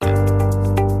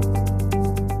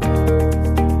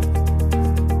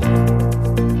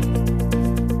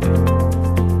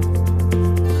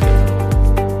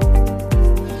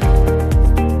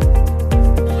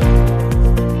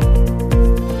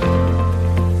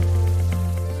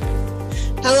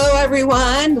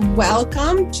everyone.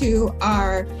 Welcome to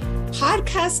our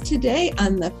podcast today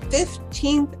on the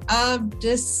 15th of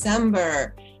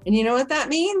December. And you know what that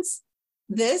means?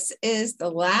 This is the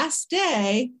last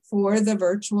day for the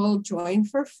virtual Join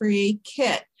for Free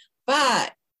kit.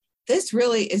 But this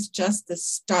really is just the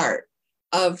start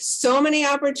of so many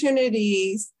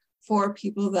opportunities for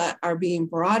people that are being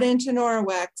brought into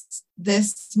Norwex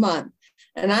this month.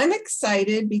 And I'm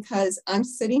excited because I'm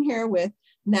sitting here with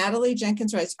Natalie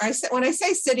Jenkins Rice. When I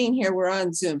say sitting here, we're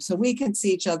on Zoom, so we can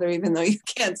see each other even though you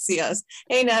can't see us.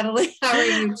 Hey, Natalie, how are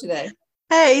you today?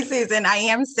 Hey, Susan, I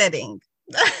am sitting.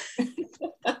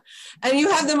 And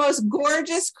you have the most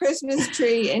gorgeous Christmas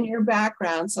tree in your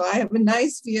background. So I have a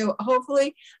nice view.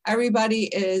 Hopefully everybody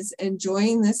is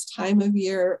enjoying this time of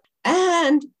year.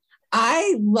 And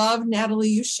I love, Natalie,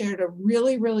 you shared a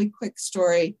really, really quick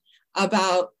story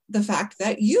about the fact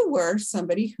that you were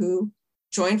somebody who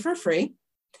joined for free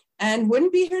and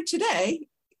wouldn't be here today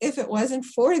if it wasn't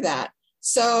for that.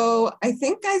 So I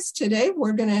think, guys, today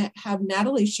we're going to have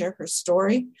Natalie share her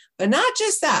story, but not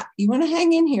just that. You want to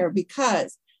hang in here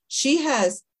because she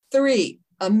has 3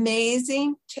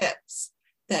 amazing tips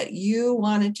that you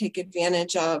want to take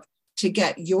advantage of to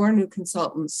get your new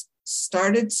consultants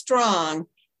started strong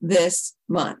this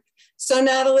month. So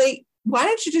Natalie, why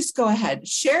don't you just go ahead,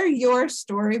 share your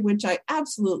story, which I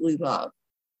absolutely love.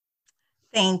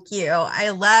 Thank you.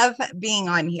 I love being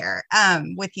on here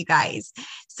with you guys.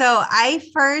 So I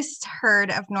first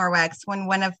heard of Norwex when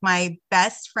one of my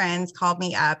best friends called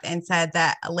me up and said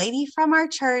that a lady from our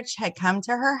church had come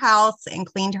to her house and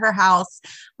cleaned her house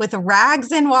with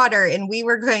rags and water, and we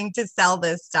were going to sell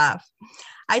this stuff.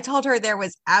 I told her there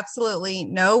was absolutely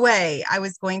no way I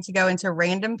was going to go into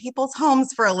random people's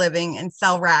homes for a living and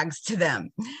sell rags to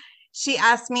them. She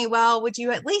asked me, well, would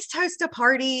you at least host a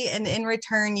party and in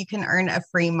return, you can earn a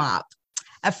free mop?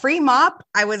 A free mop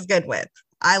I was good with.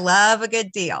 I love a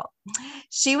good deal.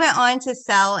 She went on to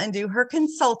sell and do her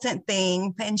consultant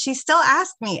thing, and she still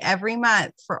asked me every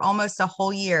month for almost a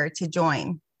whole year to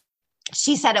join.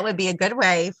 She said it would be a good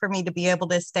way for me to be able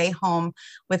to stay home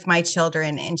with my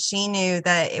children, and she knew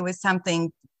that it was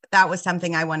something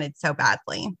I wanted so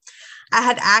badly. I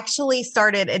had actually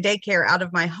started a daycare out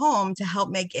of my home to help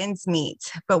make ends meet,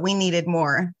 but we needed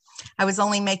more. I was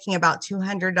only making about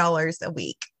 $200 a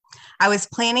week. I was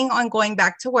planning on going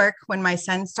back to work when my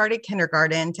son started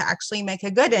kindergarten to actually make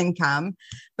a good income,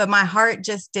 but my heart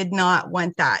just did not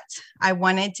want that. I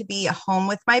wanted to be at home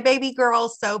with my baby girl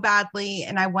so badly,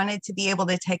 and I wanted to be able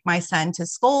to take my son to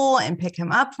school and pick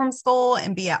him up from school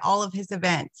and be at all of his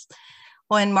events.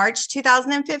 Well, in March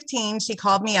 2015, she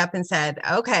called me up and said,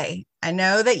 okay, I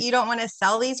know that you don't want to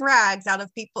sell these rags out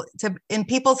of in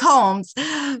people's homes,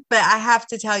 but I have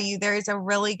to tell you, there is a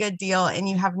really good deal and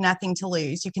you have nothing to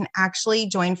lose. You can actually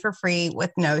join for free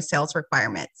with no sales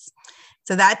requirements.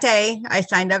 So that day I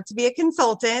signed up to be a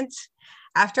consultant.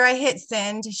 After I hit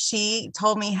send, she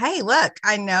told me, hey, look,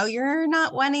 I know you're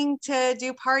not wanting to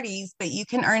do parties, but you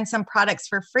can earn some products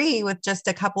for free with just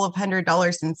a couple of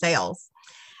 $100s in sales.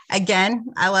 Again,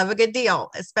 I love a good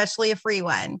deal, especially a free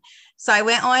one. So I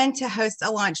went on to host a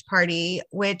launch party,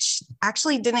 which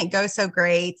actually didn't go so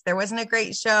great. There wasn't a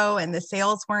great show and the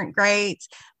sales weren't great,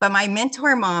 but my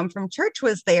mentor mom from church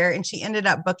was there and she ended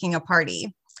up booking a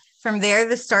party. From there,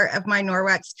 the start of my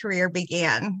Norwex career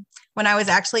began. When I was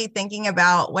actually thinking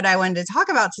about what I wanted to talk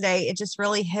about today, it just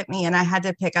really hit me and I had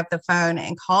to pick up the phone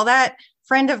and call that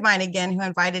friend of mine again who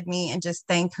invited me and just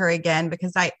thank her again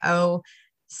because I owe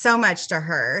so much to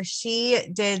her. She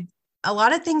did a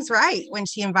lot of things right when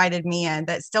she invited me in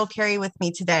that still carry with me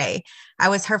today. I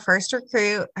was her first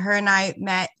recruit. Her and I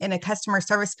met in a customer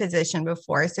service position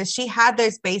before. So she had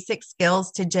those basic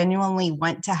skills to genuinely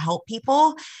want to help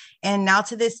people. And now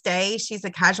to this day, she's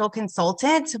a casual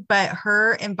consultant, but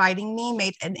her inviting me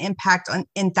made an impact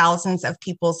in thousands of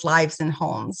people's lives and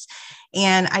homes.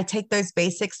 And I take those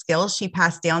basic skills she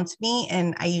passed down to me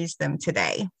and I use them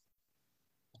today.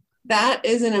 That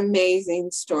is an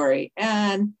amazing story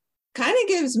and kind of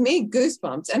gives me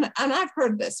goosebumps. And I've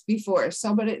heard this before,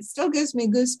 but it still gives me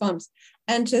goosebumps.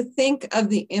 And to think of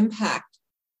the impact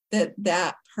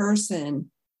that person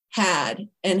had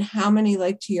and how many,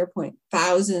 like to your point,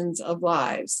 thousands of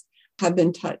lives have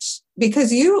been touched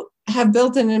because you have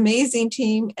built an amazing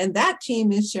team and that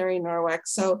team is sharing Norwex.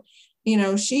 So,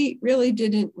 she really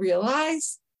didn't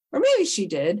realize, or maybe she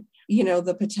did,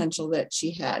 the potential that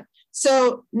she had.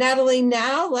 So Natalie,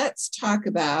 now let's talk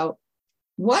about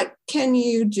what can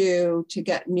you do to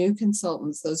get new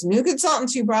consultants, those new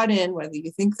consultants you brought in, whether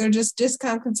you think they're just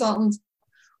discount consultants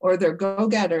or they're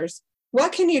go-getters,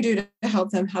 what can you do to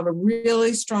help them have a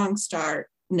really strong start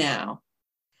now?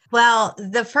 Well,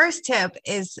 the first tip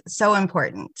is so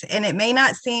important, and it may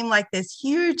not seem like this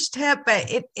huge tip,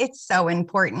 but it's so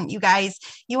important. You guys,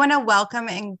 you want to welcome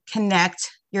and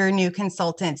connect your new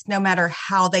consultants, no matter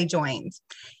how they joined.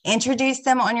 Introduce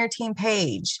them on your team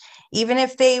page. Even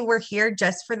if they were here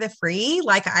just for the free,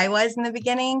 like I was in the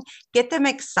beginning, get them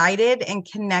excited and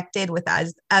connected with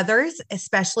us, others,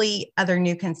 especially other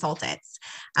new consultants.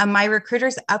 My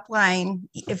recruiter's upline,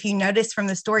 if you notice from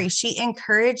the story, she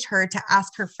encouraged her to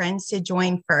ask her friends to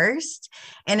join first.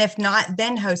 And if not,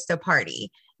 then host a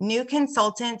party. New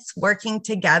consultants working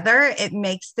together, it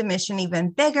makes the mission even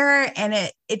bigger, and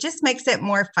it just makes it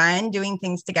more fun doing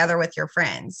things together with your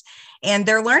friends. And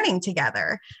they're learning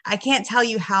together. I can't tell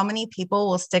you how many people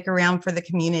will stick around for the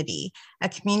community, a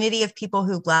community of people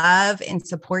who love and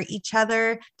support each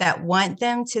other, that want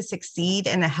them to succeed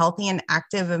in a healthy and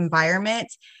active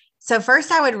environment. So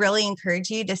first, I would really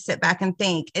encourage you to sit back and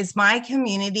think, is my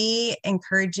community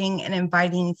encouraging and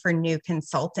inviting for new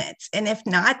consultants? And if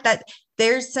not, that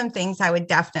there's some things I would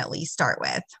definitely start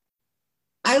with.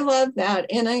 I love that.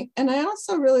 And I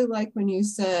also really like when you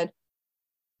said,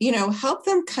 help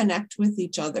them connect with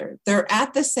each other. They're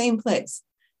at the same place.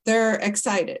 They're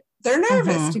excited. They're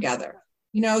nervous together.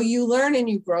 You learn and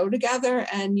you grow together,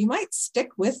 and you might stick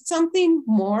with something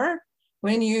more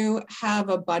when you have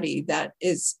a buddy that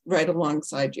is right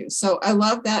alongside you. So I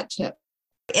love that tip.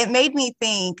 It made me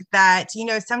think that,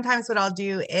 sometimes what I'll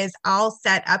do is I'll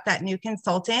set up that new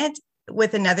consultant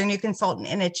with another new consultant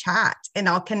in a chat, and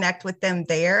I'll connect with them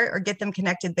there or get them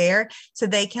connected there so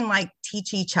they can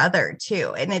teach each other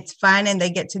too. And it's fun, and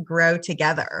they get to grow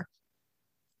together.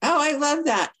 Oh, I love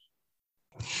that.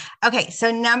 Okay, so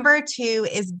number 2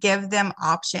 is give them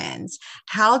options.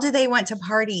 How do they want to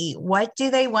party? What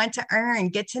do they want to earn?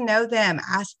 Get to know them.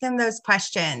 Ask them those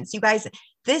questions. You guys,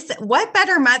 what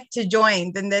better month to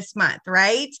join than this month,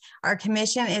 right? Our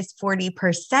commission is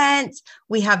 40%.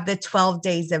 We have the 12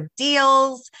 days of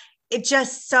deals. It's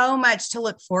just so much to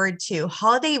look forward to.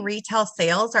 Holiday retail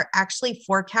sales are actually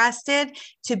forecasted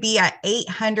to be at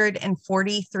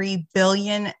 $843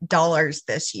 billion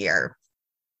this year.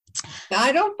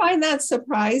 I don't find that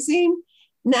surprising,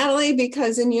 Natalie,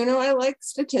 because, I like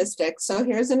statistics. So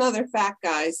here's another fact,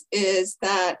 guys, is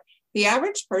that the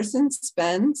average person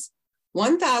spends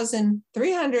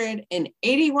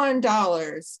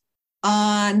 $1,381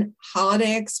 on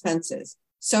holiday expenses.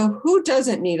 So who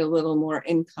doesn't need a little more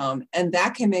income? And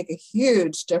that can make a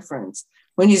huge difference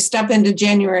when you step into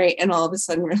January and all of a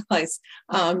sudden realize,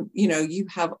 you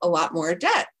have a lot more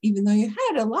debt, even though you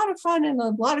had a lot of fun and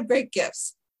a lot of great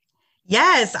gifts.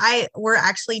 Yes, we're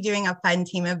actually doing a fun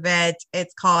team event.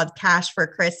 It's called Cash for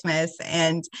Christmas.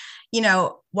 And,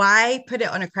 why put it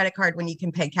on a credit card when you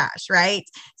can pay cash, right?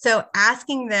 So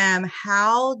asking them,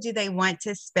 how do they want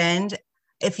to spend?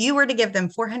 If you were to give them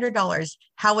 $400,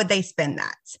 how would they spend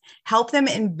that? Help them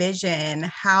envision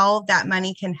how that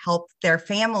money can help their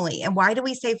family. And why do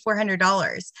we say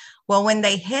 $400? Well, when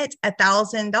they hit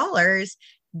 $1,000,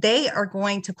 they are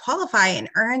going to qualify and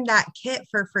earn that kit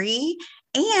for free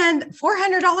and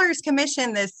 $400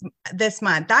 commission this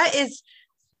month. That is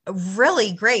a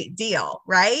really great deal,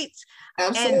 right?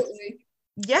 Absolutely.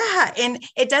 And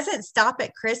it doesn't stop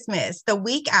at Christmas. The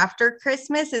week after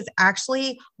Christmas is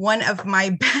actually one of my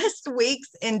best weeks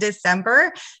in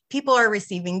December. People are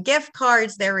receiving gift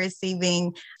cards. They're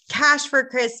receiving cash for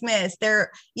Christmas.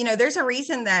 There's a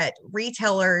reason that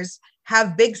retailers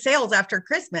have big sales after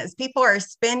Christmas. People are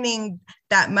spending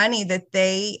that money that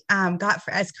they got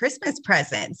as Christmas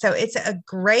presents. So it's a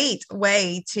great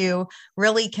way to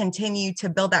really continue to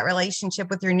build that relationship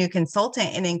with your new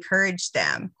consultant and encourage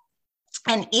them.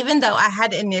 And even though I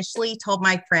had initially told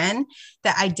my friend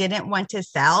that I didn't want to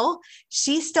sell,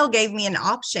 she still gave me an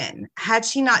option. Had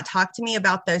she not talked to me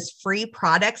about those free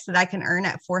products that I can earn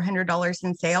at $400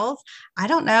 in sales, I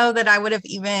don't know that I would have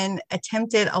even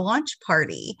attempted a launch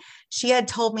party. She had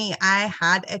told me I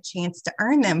had a chance to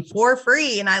earn them for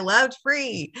free, and I loved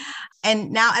free.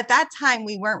 And now at that time,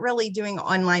 we weren't really doing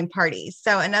online parties.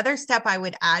 So another step I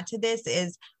would add to this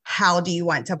is, how do you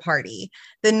want to party?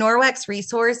 The Norwex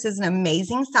resource is an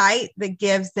amazing site that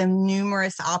gives them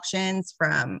numerous options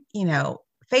from,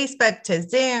 Facebook to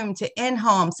Zoom to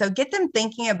in-home. So get them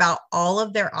thinking about all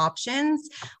of their options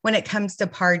when it comes to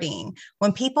partying.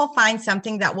 When people find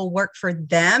something that will work for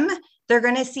them, they're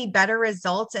going to see better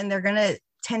results, and they're going to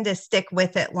tend to stick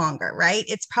with it longer, right?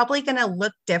 It's probably going to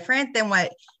look different than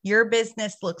what your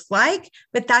business looks like,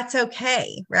 but that's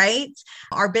okay, right?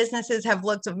 Our businesses have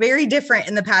looked very different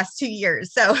in the past 2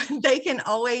 years, so they can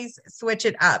always switch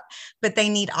it up, but they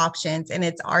need options. And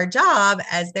it's our job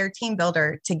as their team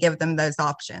builder to give them those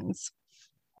options.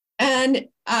 And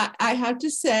I have to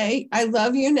say, I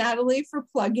love you, Natalie, for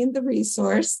plugging the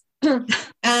resource.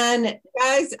 And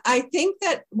guys, I think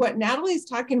that what Natalie's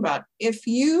talking about, if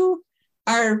you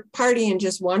are partying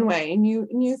just one way and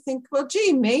you think, well,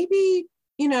 gee, maybe,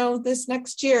 this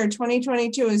next year,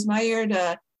 2022 is my year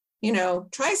to,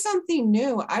 try something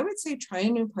new. I would say try a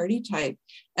new party type.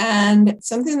 And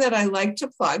something that I like to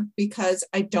plug, because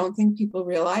I don't think people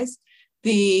realize,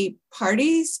 the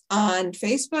parties on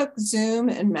Facebook, Zoom,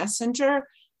 and Messenger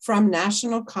from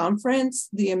National Conference,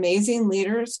 the amazing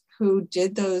leaders who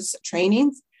did those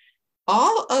trainings,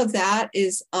 all of that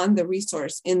is on the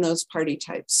resource in those party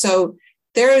types. So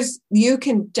you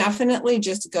can definitely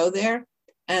just go there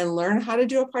and learn how to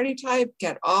do a party type,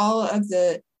 get all of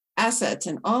the assets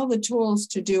and all the tools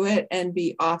to do it and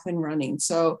be off and running.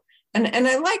 So, and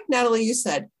I like, Natalie, you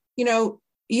said,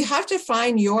 you have to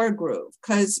find your groove,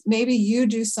 because maybe you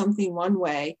do something one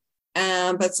way,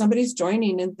 but somebody's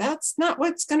joining and that's not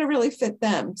what's going to really fit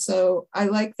them. So I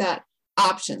like that.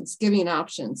 Options, giving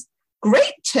options.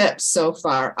 Great tips so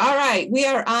far. All right, we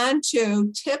are on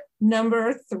to tip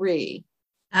number 3.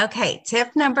 Okay,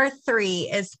 tip number 3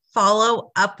 is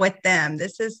follow up with them.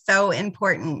 This is so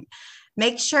important.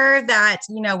 Make sure that,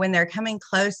 when they're coming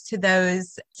close to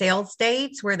those sales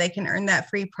dates where they can earn that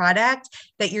free product,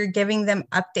 that you're giving them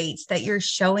updates, that you're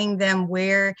showing them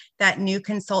where that new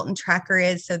consultant tracker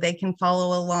is so they can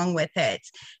follow along with it.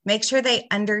 Make sure they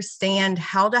understand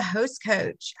how to host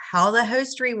coach, how the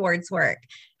host rewards work,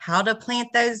 how to plant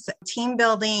those team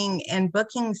building and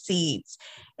booking seeds.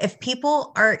 If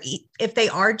they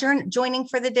are joining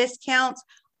for the discounts,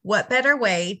 what better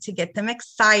way to get them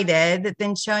excited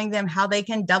than showing them how they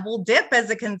can double dip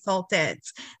as a consultant?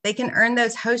 They can earn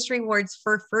those host rewards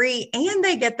for free and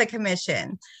they get the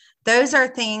commission. Those are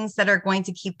things that are going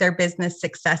to keep their business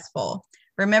successful.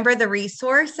 Remember, the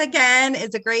resource, again,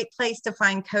 is a great place to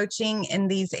find coaching in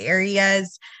these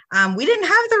areas. We didn't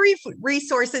have the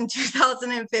resource in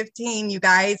 2015, you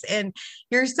guys, and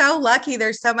you're so lucky.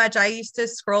 There's so much. I used to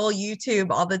scroll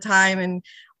YouTube all the time and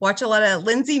watch a lot of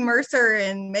Lindsay Mercer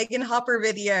and Megan Hopper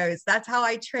videos. That's how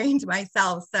I trained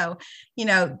myself. So,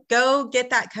 go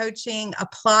get that coaching,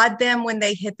 applaud them when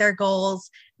they hit their goals,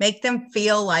 make them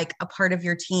feel like a part of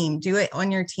your team, do it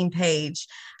on your team page.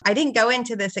 I didn't go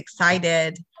into this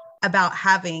excited about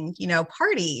having,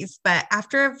 parties, but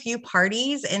after a few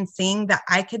parties and seeing that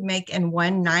I could make in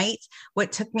one night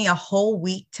what took me a whole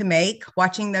week to make,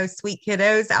 watching those sweet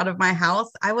kiddos out of my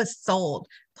house, I was sold.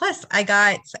 Plus, I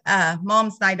got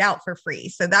mom's night out for free.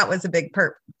 So that was a big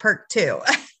perk too.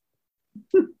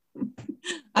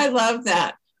 I love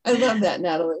that. I love that,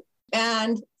 Natalie.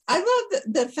 And I love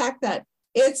the fact that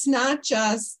it's not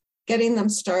just getting them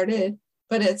started,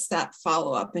 but it's that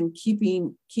follow-up and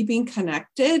keeping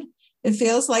connected. It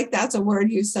feels like that's a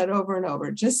word you said over and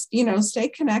over. Just, stay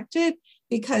connected,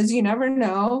 because you never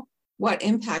know what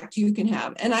impact you can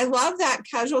have. And I love that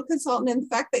casual consultant, and the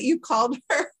fact that you called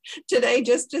her today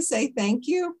just to say thank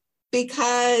you,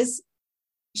 because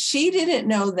she didn't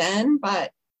know then,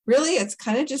 but really it's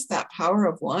kind of just that power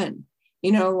of one,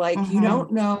 you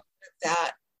don't know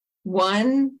that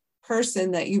one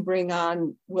person that you bring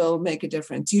on will make a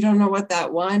difference. You don't know what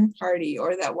that one party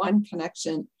or that one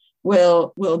connection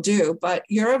will do, but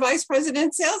you're a vice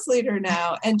president sales leader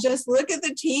now, and just look at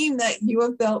the team that you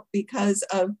have built because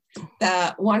of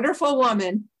that wonderful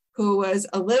woman who was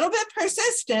a little bit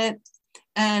persistent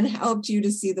and helped you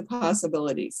to see the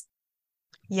possibilities.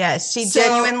 Yes, she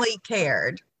genuinely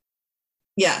cared.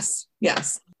 Yes.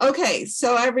 Okay,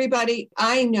 so everybody,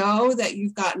 I know that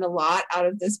you've gotten a lot out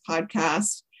of this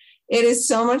podcast. It is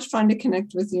so much fun to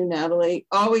connect with you, Natalie.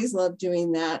 Always love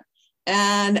doing that.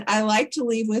 And I like to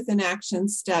leave with an action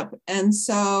step. And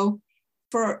so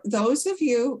for those of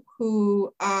you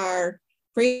who are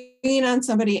bringing on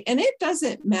somebody, and it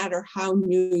doesn't matter how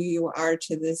new you are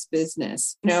to this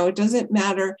business, it doesn't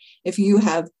matter if you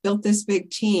have built this big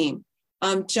team,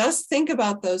 just think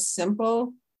about those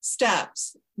simple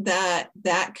steps that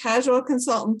casual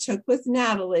consultant took with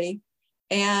Natalie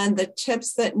and the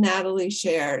tips that Natalie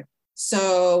shared.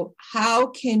 So how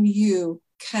can you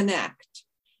connect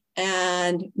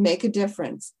and make a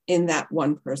difference in that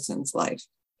one person's life?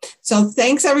 So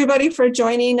thanks everybody for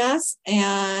joining us,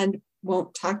 and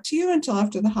won't talk to you until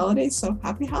after the holidays. So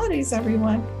happy holidays,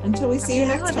 everyone. Until we see you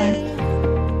next time.